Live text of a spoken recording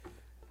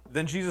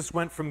Then Jesus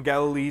went from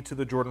Galilee to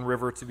the Jordan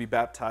River to be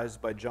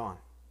baptized by John.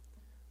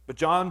 But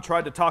John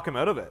tried to talk him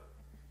out of it.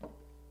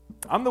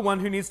 "I'm the one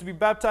who needs to be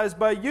baptized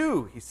by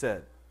you," he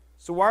said.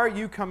 "So why are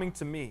you coming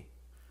to me?"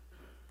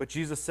 But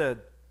Jesus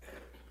said,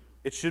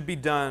 "It should be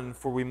done,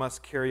 for we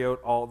must carry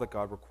out all that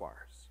God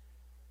requires."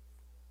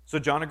 So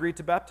John agreed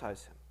to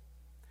baptize him.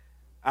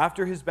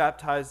 After his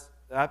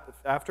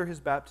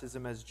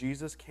baptism, as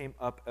Jesus came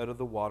up out of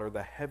the water,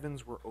 the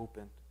heavens were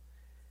opened,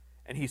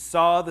 and he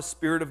saw the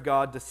Spirit of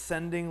God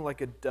descending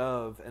like a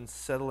dove and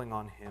settling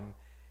on him.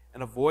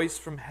 And a voice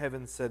from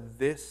heaven said,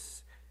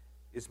 "This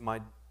is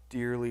my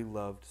dearly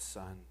loved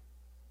Son,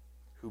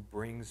 who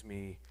brings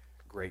me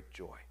great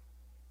joy."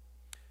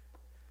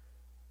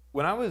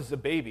 When I was a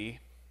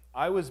baby,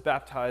 I was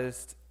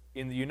baptized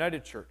in the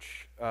United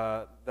Church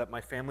that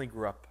my family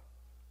grew up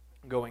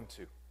going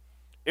to.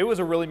 It was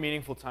a really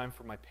meaningful time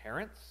for my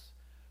parents,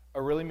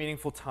 a really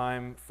meaningful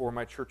time for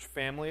my church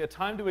family, a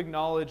time to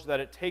acknowledge that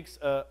it takes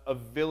a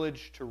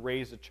village to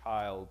raise a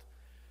child,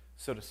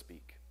 so to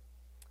speak.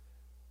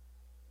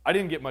 I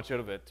didn't get much out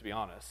of it, to be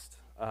honest.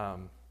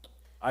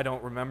 I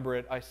don't remember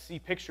it. I see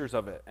pictures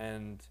of it,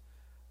 and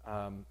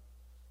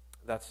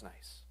that's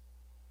nice.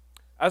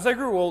 As I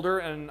grew older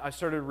and I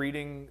started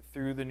reading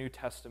through the New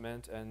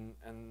Testament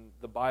and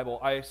the Bible,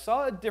 I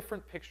saw a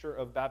different picture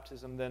of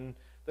baptism than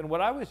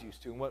what I was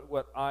used to and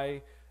what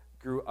I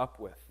grew up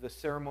with, the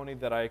ceremony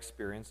that I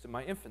experienced in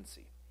my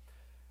infancy.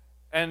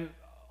 And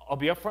I'll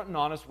be upfront and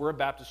honest, we're a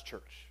Baptist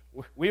church.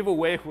 We have a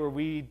way where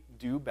we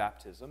do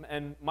baptism,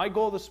 and my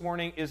goal this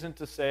morning isn't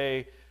to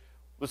say,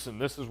 listen,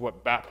 this is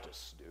what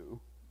Baptists do.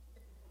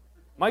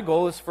 My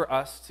goal is for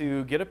us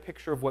to get a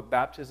picture of what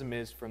baptism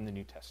is from the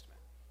New Testament.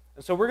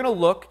 And so we're going to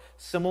look,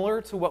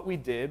 similar to what we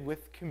did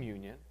with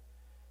communion,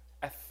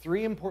 at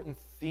three important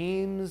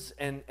themes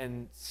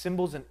and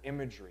symbols and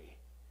imagery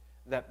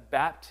that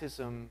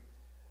baptism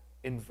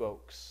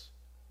invokes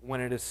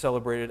when it is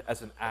celebrated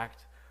as an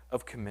act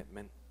of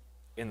commitment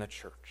in the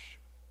church.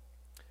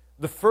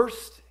 The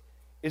first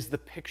is the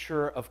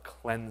picture of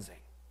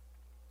cleansing.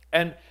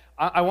 And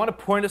I want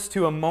to point us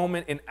to a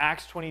moment in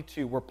Acts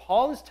 22 where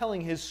Paul is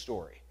telling his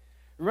story.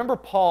 Remember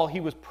Paul, he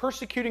was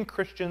persecuting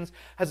Christians,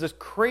 has this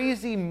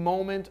crazy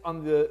moment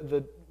on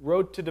the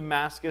road to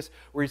Damascus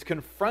where he's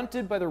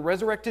confronted by the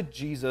resurrected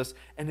Jesus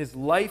and his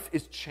life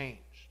is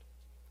changed.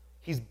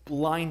 He's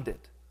blinded.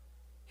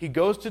 He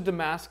goes to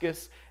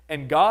Damascus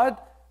and God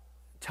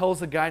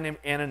tells a guy named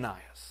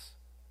Ananias,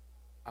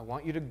 I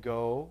want you to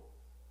go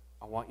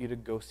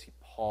see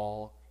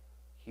Paul.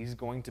 He's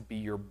going to be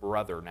your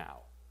brother now.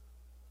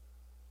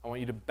 I want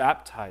you to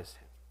baptize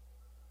him.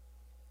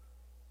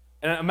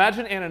 And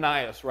imagine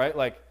Ananias, right?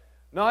 Like,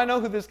 no, I know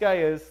who this guy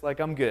is.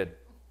 Like, I'm good.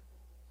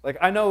 Like,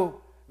 I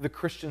know the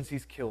Christians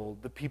he's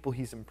killed, the people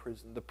he's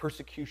imprisoned, the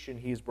persecution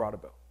he's brought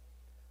about.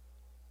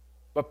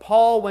 But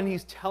Paul, when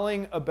he's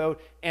telling about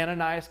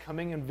Ananias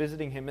coming and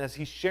visiting him, as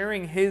he's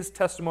sharing his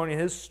testimony,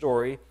 his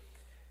story,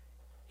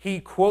 he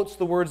quotes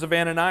the words of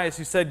Ananias.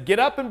 He said, "Get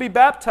up and be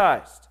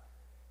baptized.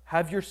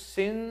 Have your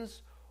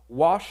sins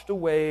washed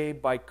away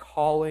by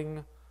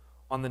calling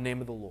on the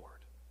name of the Lord."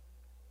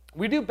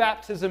 We do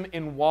baptism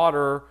in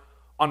water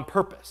on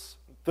purpose.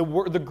 The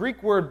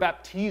Greek word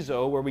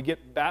baptizo, where we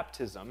get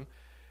baptism,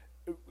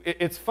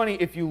 it's funny,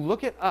 if you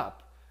look it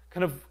up,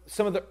 kind of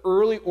some of the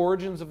early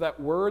origins of that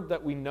word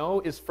that we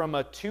know is from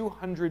a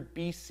 200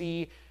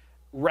 BC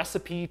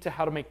recipe to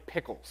how to make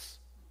pickles.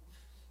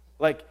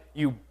 Like,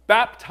 you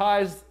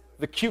baptize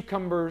the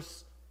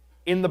cucumbers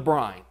in the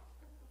brine.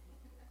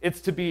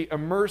 It's to be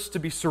immersed, to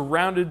be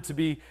surrounded, to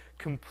be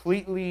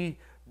completely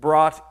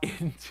brought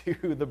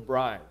into the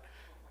brine.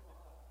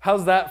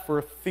 How's that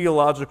for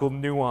theological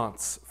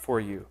nuance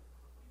for you?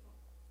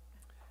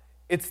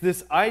 It's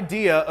this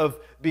idea of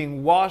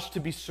being washed, to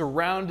be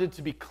surrounded,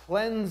 to be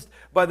cleansed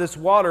by this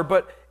water.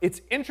 But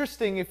it's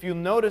interesting if you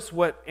notice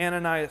what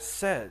Ananias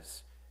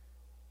says.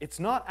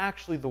 It's not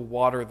actually the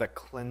water that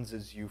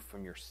cleanses you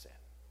from your sin.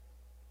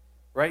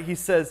 Right? He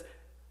says,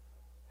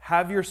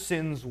 have your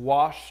sins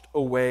washed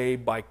away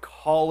by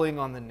calling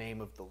on the name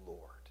of the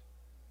Lord.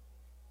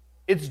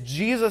 It's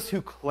Jesus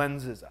who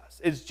cleanses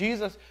us. It's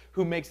Jesus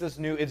who makes us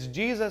new. It's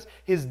Jesus,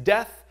 his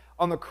death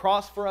on the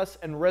cross for us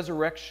and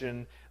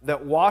resurrection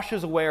that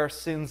washes away our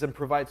sins and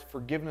provides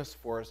forgiveness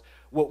for us.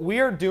 What we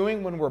are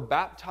doing when we're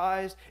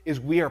baptized is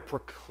we are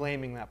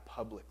proclaiming that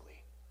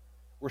publicly.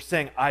 We're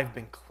saying, I've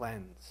been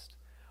cleansed.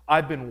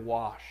 I've been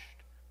washed.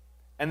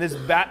 And this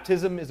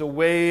baptism is a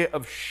way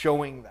of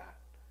showing that,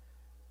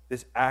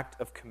 this act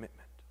of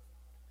commitment.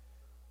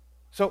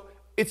 So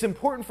it's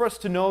important for us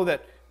to know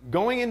that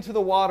going into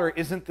the water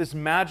isn't this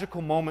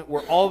magical moment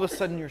where all of a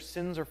sudden your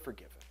sins are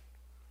forgiven.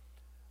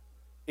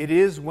 It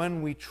is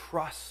when we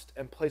trust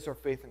and place our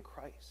faith in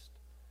Christ.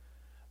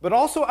 But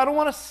also, I don't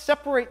want to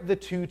separate the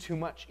two too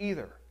much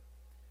either.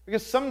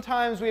 Because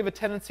sometimes we have a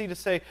tendency to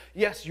say,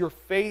 yes, your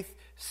faith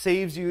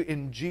saves you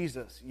in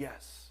Jesus.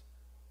 Yes.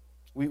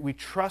 We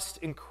trust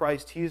in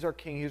Christ. He's our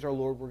King. He's our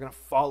Lord. We're going to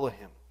follow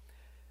him.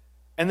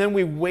 And then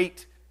we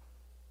wait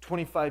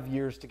 25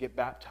 years to get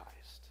baptized.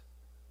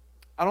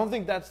 I don't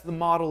think that's the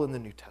model in the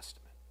New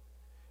Testament.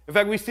 In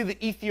fact, we see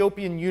the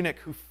Ethiopian eunuch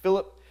who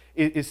Philip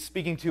is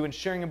speaking to and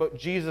sharing about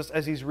Jesus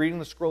as he's reading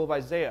the scroll of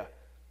Isaiah.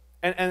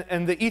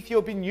 And the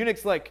Ethiopian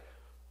eunuch's like,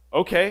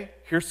 okay,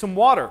 here's some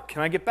water.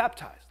 Can I get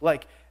baptized?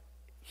 Like,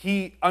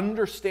 he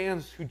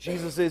understands who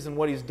Jesus is and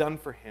what he's done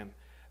for him.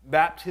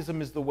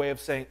 Baptism is the way of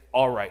saying,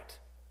 all right,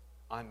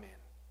 I'm in,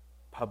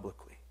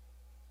 publicly.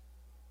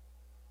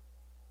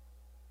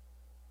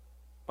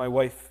 My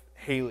wife,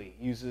 Haley,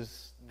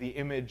 uses the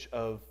image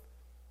of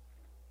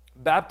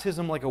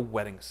baptism like a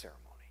wedding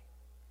ceremony.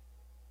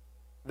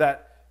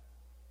 That,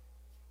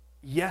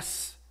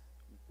 yes,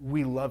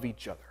 we love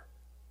each other.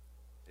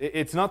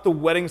 It's not the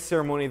wedding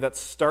ceremony that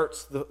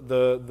starts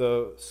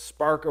the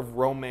spark of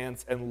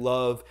romance and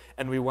love,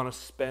 and we want to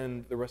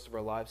spend the rest of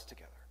our lives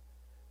together.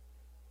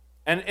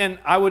 And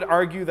I would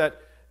argue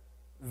that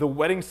the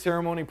wedding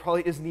ceremony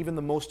probably isn't even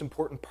the most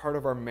important part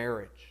of our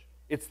marriage.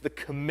 It's the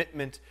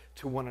commitment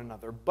to one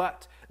another.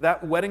 But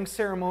that wedding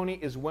ceremony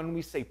is when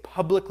we say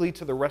publicly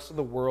to the rest of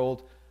the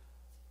world,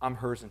 I'm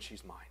hers and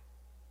she's mine.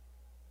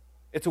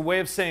 It's a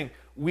way of saying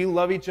we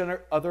love each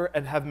other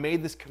and have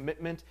made this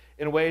commitment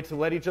in a way to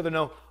let each other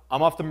know,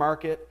 I'm off the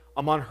market,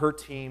 I'm on her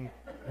team,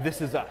 this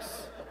is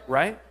us,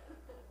 right?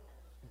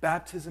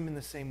 Baptism in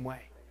the same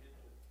way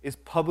is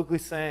publicly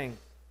saying,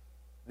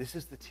 this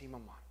is the team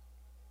I'm on.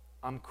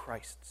 I'm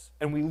Christ's.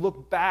 And we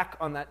look back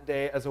on that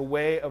day as a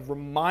way of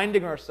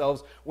reminding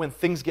ourselves when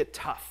things get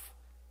tough.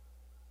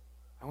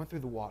 I went through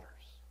the waters.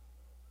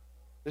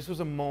 This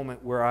was a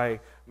moment where I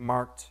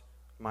marked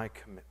my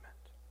commitment.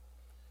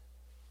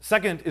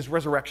 Second is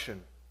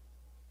resurrection.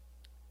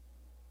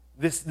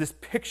 This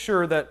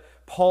picture that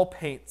Paul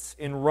paints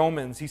in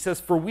Romans, he says,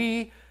 for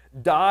we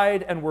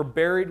died and were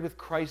buried with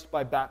Christ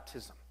by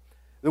baptism.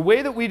 The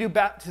way that we do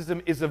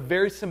baptism is a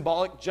very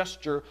symbolic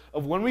gesture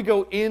of when we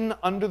go in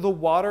under the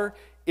water,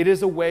 it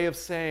is a way of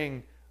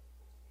saying,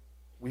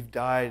 we've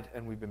died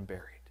and we've been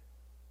buried.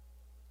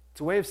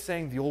 It's a way of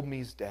saying the old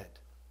me's dead.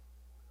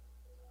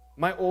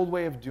 My old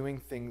way of doing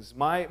things,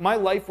 my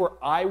life where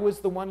I was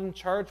the one in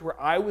charge, where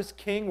I was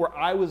king, where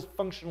I was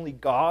functionally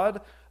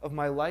God of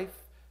my life,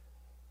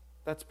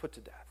 that's put to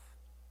death.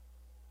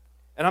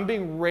 And I'm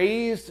being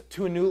raised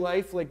to a new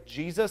life like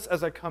Jesus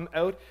as I come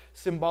out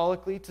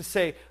symbolically to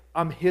say,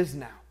 I'm his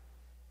now.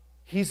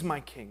 He's my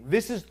king.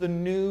 This is the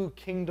new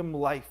kingdom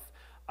life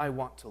I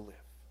want to live.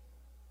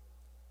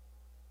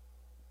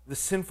 The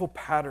sinful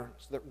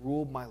patterns that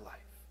ruled my life,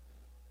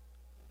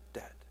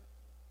 dead.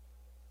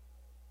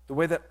 The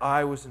way that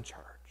I was in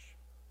charge,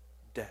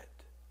 dead.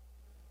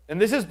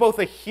 And this is both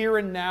a here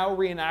and now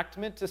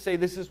reenactment to say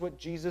this is what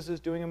Jesus is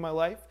doing in my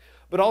life,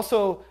 but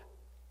also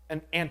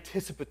an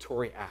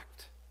anticipatory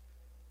act.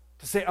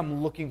 To say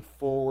I'm looking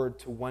forward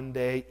to one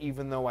day,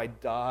 even though I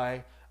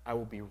die, I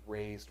will be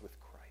raised with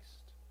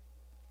Christ.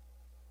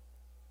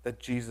 That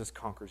Jesus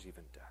conquers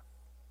even death.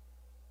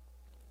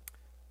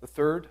 The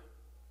third,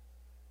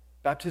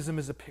 baptism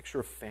is a picture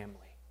of family.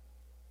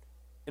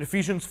 In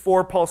Ephesians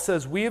 4, Paul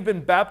says, we have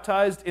been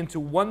baptized into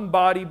one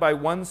body by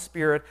one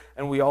Spirit,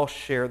 and we all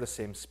share the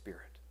same Spirit.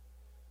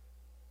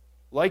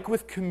 Like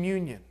with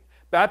communion,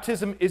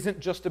 baptism isn't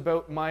just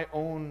about my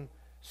own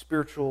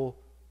spiritual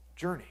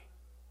journey.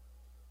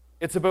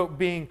 It's about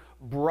being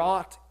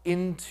brought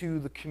into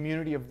the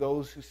community of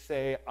those who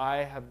say, I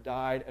have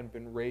died and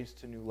been raised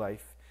to new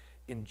life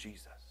in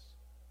Jesus.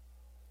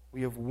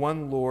 We have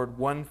one Lord,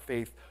 one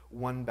faith,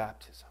 one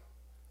baptism.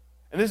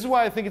 And this is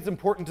why I think it's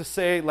important to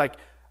say, like,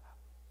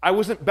 I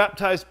wasn't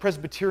baptized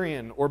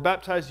Presbyterian or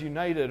baptized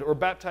United or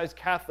baptized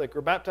Catholic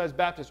or baptized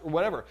Baptist or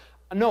whatever.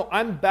 No,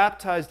 I'm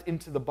baptized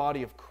into the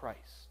body of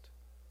Christ.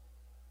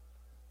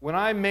 When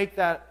I make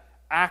that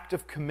act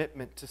of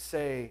commitment to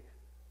say,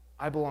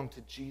 I belong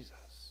to Jesus.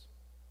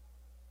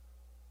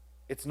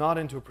 It's not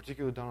into a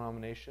particular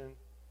denomination.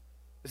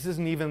 This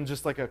isn't even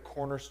just like a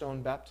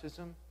cornerstone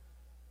baptism.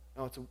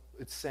 No,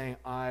 it's saying,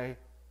 I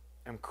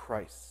am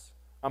Christ's.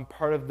 I'm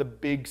part of the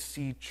Big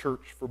C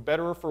church. For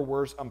better or for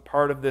worse, I'm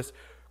part of this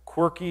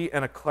quirky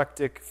and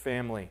eclectic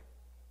family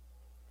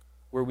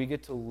where we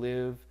get to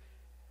live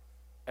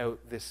out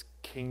this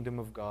kingdom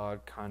of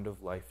God kind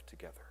of life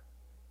together.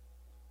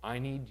 I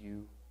need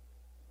you.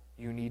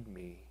 You need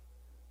me.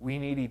 We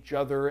need each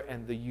other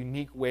and the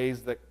unique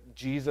ways that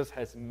Jesus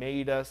has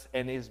made us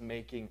and is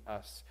making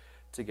us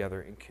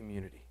together in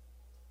community.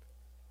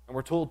 And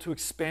we're told to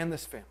expand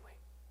this family.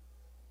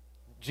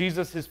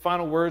 Jesus, his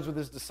final words with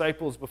his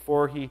disciples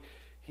before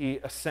he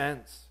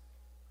ascends,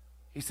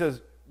 he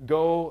says,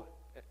 go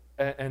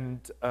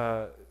and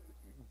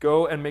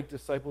make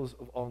disciples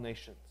of all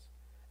nations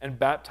and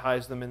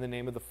baptize them in the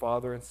name of the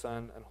Father and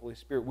Son and Holy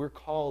Spirit. We're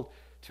called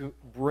to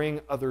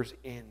bring others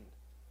in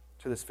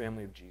to this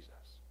family of Jesus.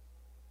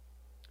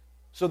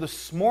 So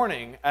this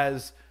morning,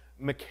 as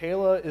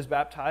Michaela is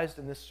baptized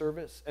in this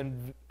service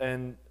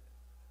and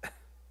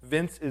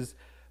Vince is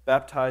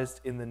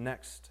baptized in the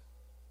next,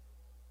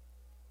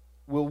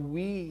 will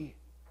we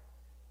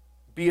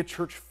be a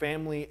church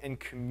family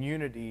and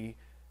community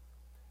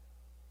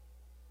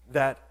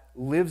that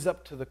lives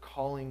up to the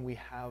calling we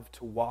have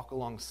to walk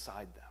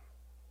alongside them?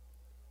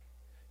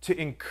 to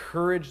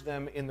encourage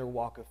them in their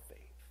walk of faith,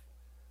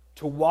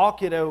 to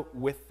walk it out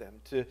with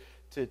them, to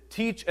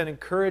teach and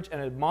encourage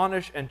and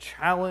admonish and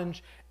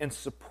challenge and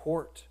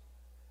support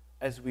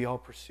as we all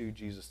pursue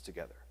Jesus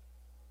together.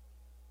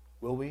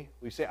 Will we?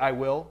 Will you say, I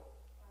will?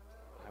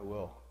 I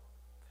will.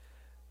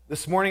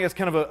 This morning is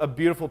kind of a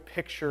beautiful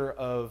picture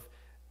of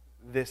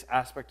this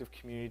aspect of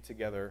community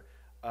together.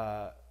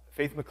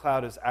 Faith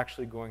McLeod is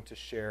actually going to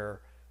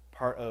share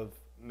part of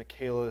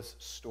Michaela's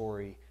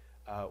story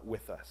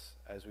with us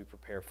as we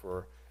prepare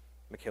for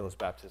Michaela's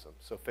baptism.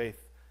 So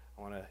Faith,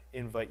 I want to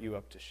invite you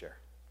up to share.